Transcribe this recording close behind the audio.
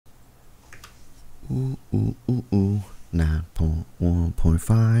Ooh, ooh, ooh, ooh.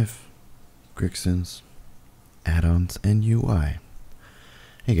 9.1.5 Grixin's Add-Ons and UI.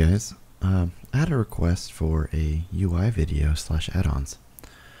 Hey guys, I had a request for a UI video slash add-ons.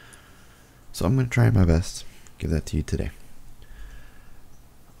 So I'm going to try my best, give that to you today.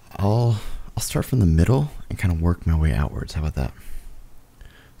 I'll start from the middle and kind of work my way outwards. How about that?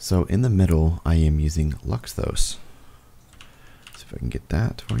 So in the middle, I am using Lvui. See if I can get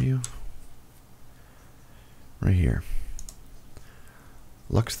that for you. Right here.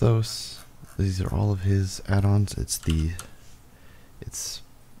 Lvui, these are all of his add-ons. It's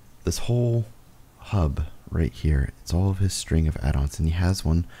this whole hub right here. It's all of his string of add-ons, and he has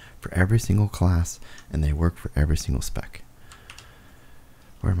one for every single class, and they work for every single spec.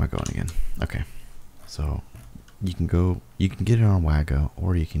 Where am I going again? Okay, so you can get it on Wago,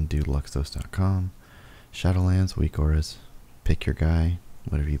 or you can do Lvui.com, Shadowlands, weak auras, pick your guy,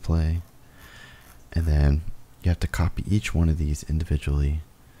 whatever you play, and then you have to copy each one of these individually,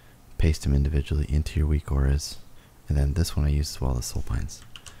 paste them individually into your weak auras, and then this one I use as well, the soul pines.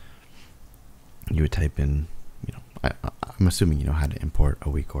 You would type in, I'm assuming you know how to import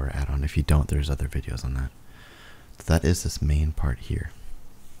a weak aura add-on. If you don't, there's other videos on that. So that is this main part here.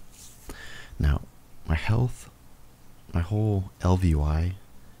 Now, my health, my whole Lvui,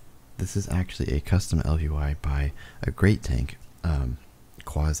 this is actually a custom Lvui by a great tank,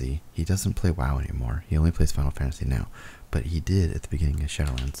 Quasi. He doesn't play WoW anymore. He only plays Final Fantasy now. But he did, at the beginning of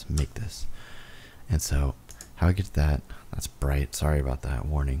Shadowlands, make this. And so, how I get to that, that's bright, sorry about that,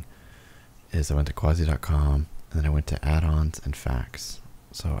 warning, is I went to quasi.com, and then I went to add-ons and facts.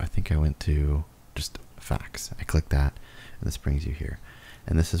 So I think I went to just facts. I click that, and this brings you here.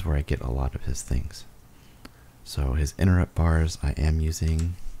 And this is where I get a lot of his things. So his interrupt bars I am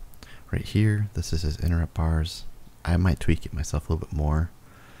using right here. This is his interrupt bars. I might tweak it myself a little bit more.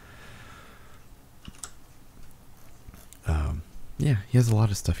 Yeah, he has a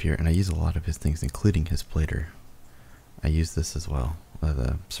lot of stuff here, and I use a lot of his things, including his plater. I use this as well,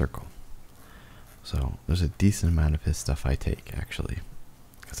 the circle. So there's a decent amount of his stuff I take, actually,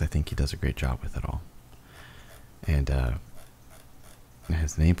 because I think he does a great job with it all. And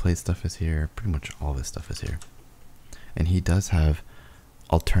his nameplate stuff is here. Pretty much all of his stuff is here. And he does have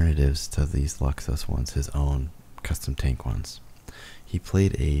alternatives to these Lvui ones, his own custom tank ones. He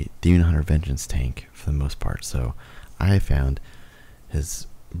played a Demon Hunter Vengeance tank for the most part, so I found his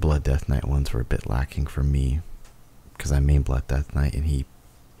Blood Death Knight ones were a bit lacking for me, because I main Blood Death Knight and he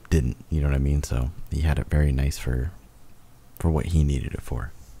didn't, you know what I mean? So he had it very nice for what he needed it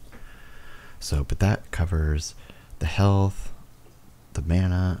for. So, but that covers the health, the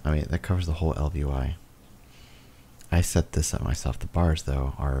mana, I mean, that covers the whole Lvui. I set this up myself. The bars,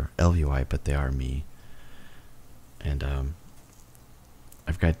 though, are Lvui, but they are me. And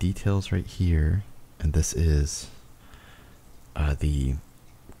I've got details right here, and this is the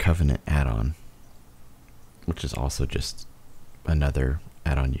Covenant add-on, which is also just another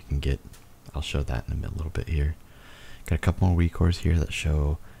add-on you can get. I'll show that in a little bit here. Got a couple more weak auras here that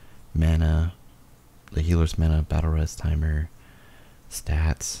show mana, the healer's mana, battle res timer,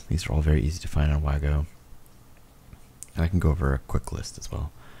 stats. These are all very easy to find on Wago. And I can go over a quick list as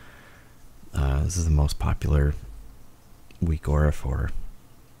well. This is the most popular weak aura for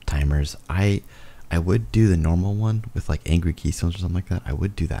timers. I would do the normal one with like angry keystones or something like that. I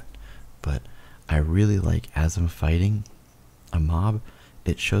would do that. But I really like, as I'm fighting a mob,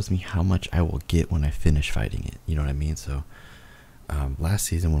 it shows me how much I will get when I finish fighting it. You know what I mean? So last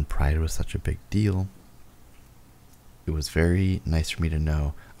season, when Pride was such a big deal, it was very nice for me to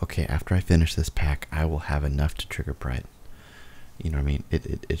know, okay, after I finish this pack, I will have enough to trigger Pride. You know what I mean?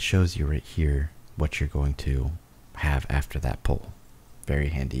 It shows you right here what you're going to have after that pull. Very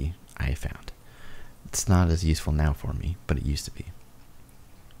handy, I found. It's not as useful now for me, but it used to be.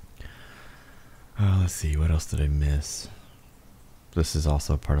 Let's see, what else did I miss? This is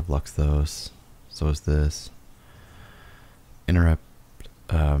also part of Lvui. So is this. Interrupt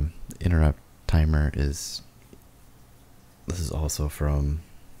timer is. This is also from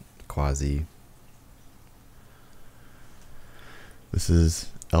Quasi. This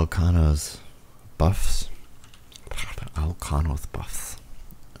is Elcano's buffs. Elcano's buffs.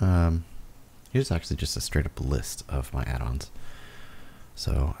 Here's actually just a straight up list of my add-ons.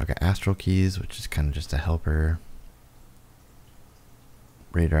 So I got Astral Keys, which is kind of just a helper.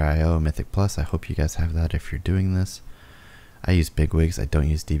 Raider IO, Mythic Plus. I hope you guys have that if you're doing this. I use Bigwigs. I don't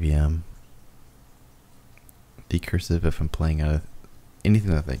use DBM. Decursive if I'm playing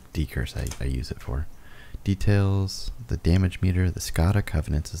anything with like decurse, I use it for. Details, the damage meter, the Skada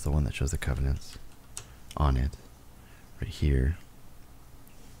Covenants is the one that shows the Covenants on it. Right here.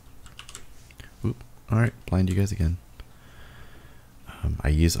 Oop. Alright, blind you guys again. I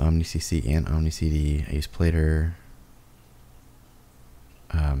use OmniCC and OmniCD. I use Plater.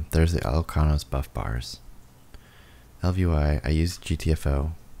 There's the Elcano's buff bars. Lvui, I use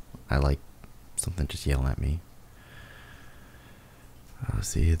GTFO. I like something just yelling at me. Let's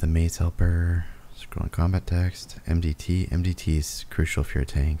see, the Maze Helper, scrolling combat text, MDT. MDT is crucial if you're a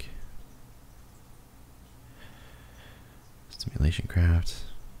tank. Stimulation craft,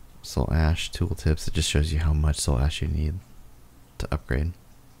 Soul Ash, tooltips. It just shows you how much Soul Ash you need to upgrade.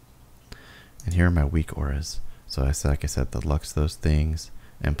 And here are my weak auras. So like I said, the Lux, those things,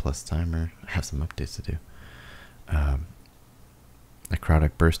 and plus timer. I have some updates to do.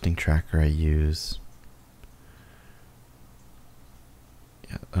 Necrotic bursting tracker I use.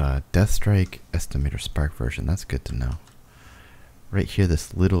 Death Strike estimator spark version. That's good to know. Right here,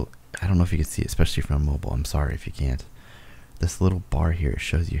 this little, I don't know if you can see it, especially from mobile. I'm sorry if you can't. This little bar here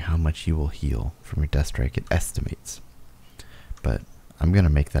shows you how much you will heal from your Death Strike. It estimates. But I'm going to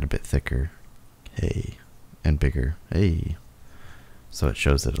make that a bit thicker. Hey. And bigger. Hey. So it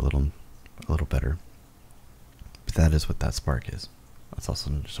shows it a little better. But that is what that spark is. That's also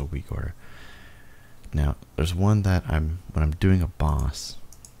just a weak order. Now, there's one that when I'm doing a boss.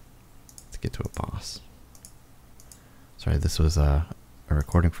 Let's get to a boss. Sorry, this was a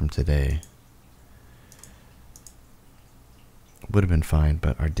recording from today. Would have been fine,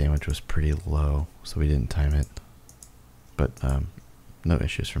 but our damage was pretty low, so we didn't time it. But no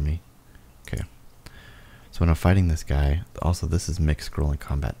issues for me. Okay. So when I'm fighting this guy, also this is mixed scrolling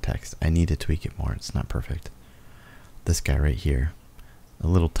combat text. I need to tweak it more. It's not perfect. This guy right here, a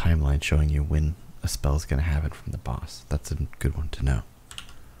little timeline showing you when a spell is going to have it from the boss. That's a good one to know.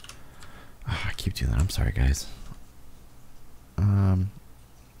 Oh, I keep doing that. I'm sorry, guys. Let's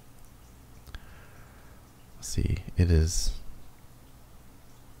see. It is.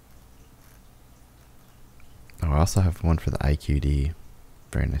 Oh, I also have one for the IQD.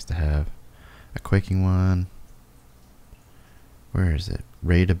 Very nice to have. A quaking one. Where is it?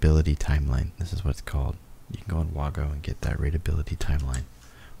 Readability Timeline. This is what it's called. You can go on Wago and get that Readability Timeline.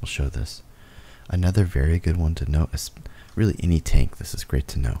 We'll show this. Another very good one to know is really any tank. This is great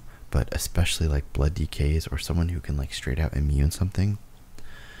to know, but especially like blood DKs or someone who can like straight out immune something.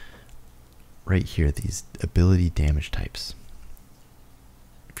 Right here, these ability damage types.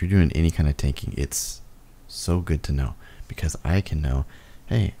 If you're doing any kind of tanking, it's so good to know because I can know,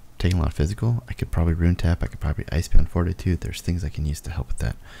 hey, taking a lot of physical, I could probably rune tap, I could probably Icebound Fortitude. There's things I can use to help with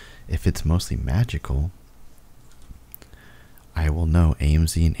that. If it's mostly magical, I will know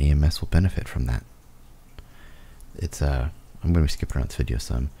AMZ and AMS will benefit from that. It's I'm going to skip around this video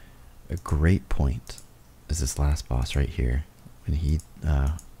some. A great point is this last boss right here. When he,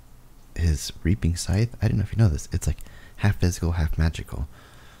 his Reaping Scythe, I don't know if you know this, it's like half physical, half magical.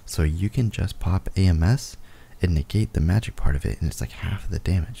 So you can just pop AMS and negate the magic part of it, and it's like half of the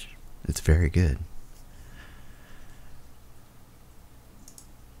damage. It's very good.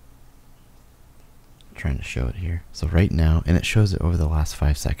 Trying to show it here. So right now, and it shows it over the last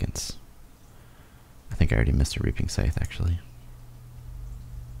 5 seconds. I think I already missed a Reaping Scythe actually.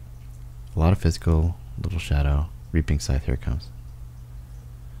 A lot of physical, little shadow, Reaping Scythe, here it comes.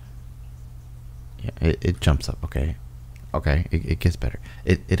 Yeah, it jumps up, okay. Okay, it gets better.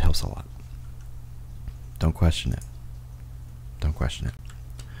 It helps a lot. Don't question it. Don't question it.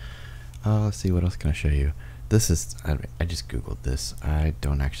 Let's see, what else can I show you? This is, I just googled this. I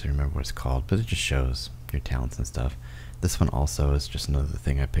don't actually remember what it's called, but it just shows your talents and stuff. This one also is just another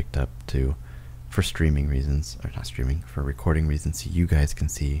thing I picked up too, for streaming reasons, or not streaming, for recording reasons, so you guys can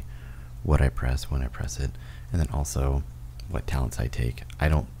see what I press, when I press it, and then also what talents I take. I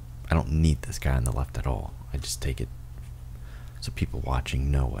don't need this guy on the left at all. I just take it so people watching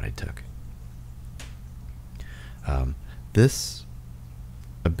know what I took. This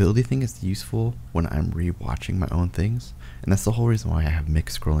ability thing is useful when I'm re-watching my own things, and that's the whole reason why I have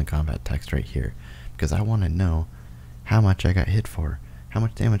mixed scrolling combat text right here, because I want to know how much I got hit for, how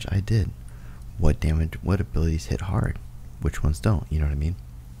much damage I did, what abilities hit hard, which ones don't, you know what I mean?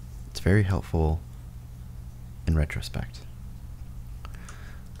 It's very helpful in retrospect.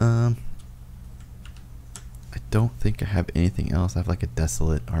 I don't think I have anything else. I have like a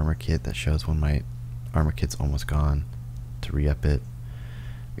desolate armor kit that shows when my armor kit's almost gone to re-up it.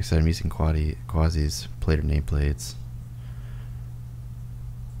 Like I said, I'm using Quasi's Plater nameplates.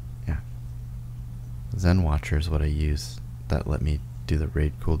 Yeah. Zen Watcher is what I use. That let me do the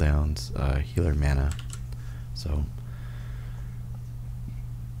raid cooldowns, healer mana. So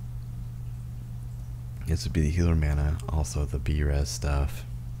this would be the healer mana, also the B-res stuff.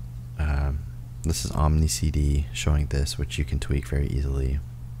 This is OmniCD showing this, which you can tweak very easily.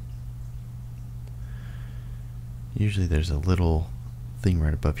 Usually there's a little thing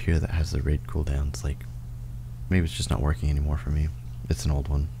right above here that has the raid cooldowns. Like, maybe it's just not working anymore for me. It's an old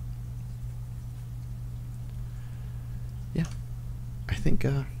one. Yeah, I think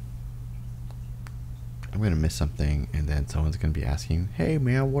I'm gonna miss something, and then someone's gonna be asking, "Hey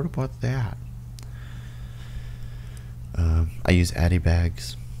man, what about that?" I use Addy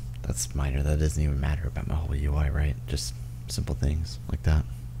bags. That's minor. That doesn't even matter about my whole UI, right? Just simple things like that.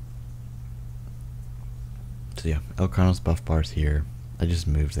 So yeah, Elcano's buff bar's here. I just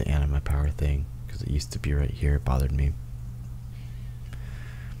moved the anima power thing because it used to be right here. It bothered me.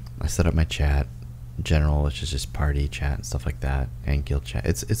 I set up my chat, general, which is just party chat and stuff like that, and guild chat.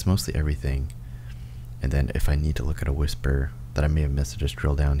 It's mostly everything. And then if I need to look at a whisper that I may have missed, I just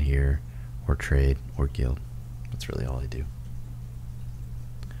drill down here, or trade, or guild. That's really all I do.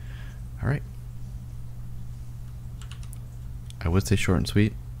 Alright. I would say short and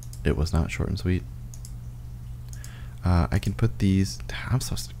sweet. It was not short and sweet. I can put these... I'm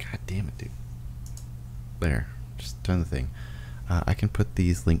so... God damn it, dude. There. Just done the thing. I can put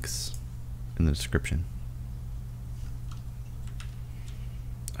these links in the description.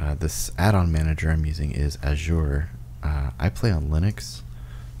 This add-on manager I'm using is Azure. I play on Linux,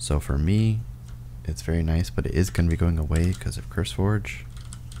 so for me, it's very nice, but it is going to be going away because of CurseForge.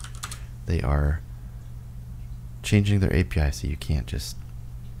 They are changing their API, so you can't just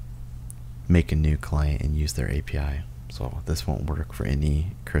make a new client and use their API. So this won't work for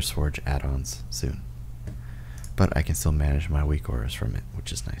any CurseForge add-ons soon. But I can still manage my weak orders from it,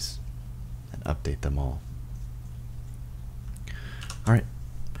 which is nice, and update them all. Alright.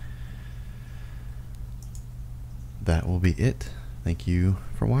 That will be it. Thank you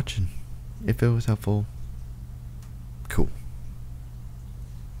for watching. If it was helpful,